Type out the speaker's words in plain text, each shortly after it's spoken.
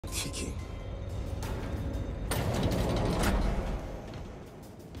ticking.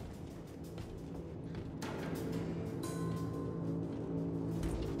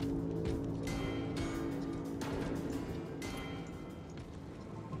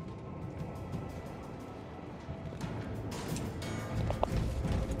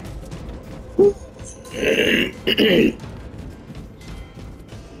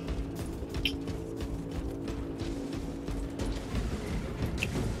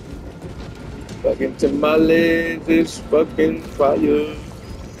 Fucking tamales is fucking fire.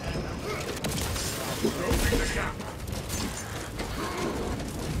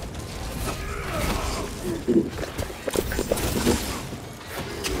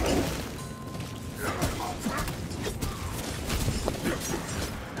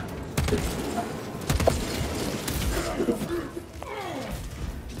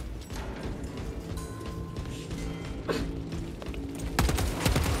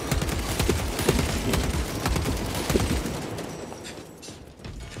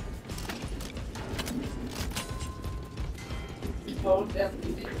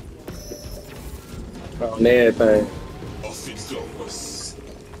 On everything.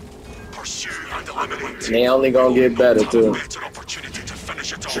 And they only gonna get better too.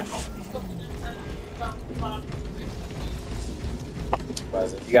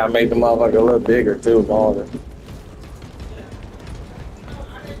 You gotta make the motherfucker a little bigger too, longer.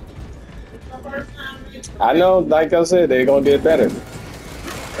 I know, like I said, they're gonna get better.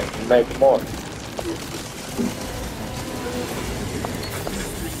 Make more.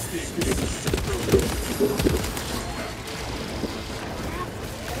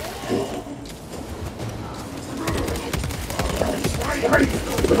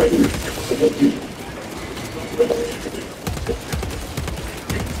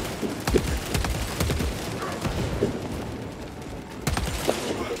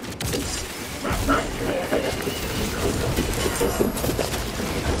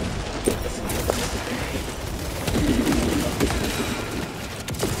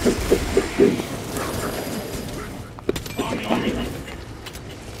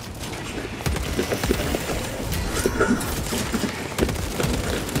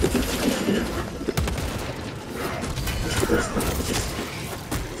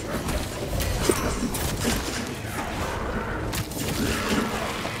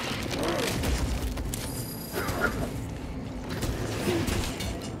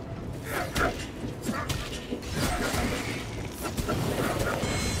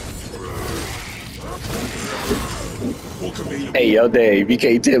 Hey, yo, Dave, you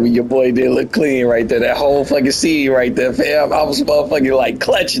can't tell me your boy didn't look clean right there. That whole fucking scene right there, fam. I was motherfucking like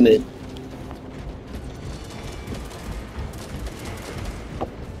clutching it.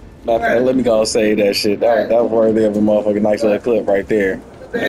 Let me go and say that shit. That was worthy of a motherfucking nice little clip right there.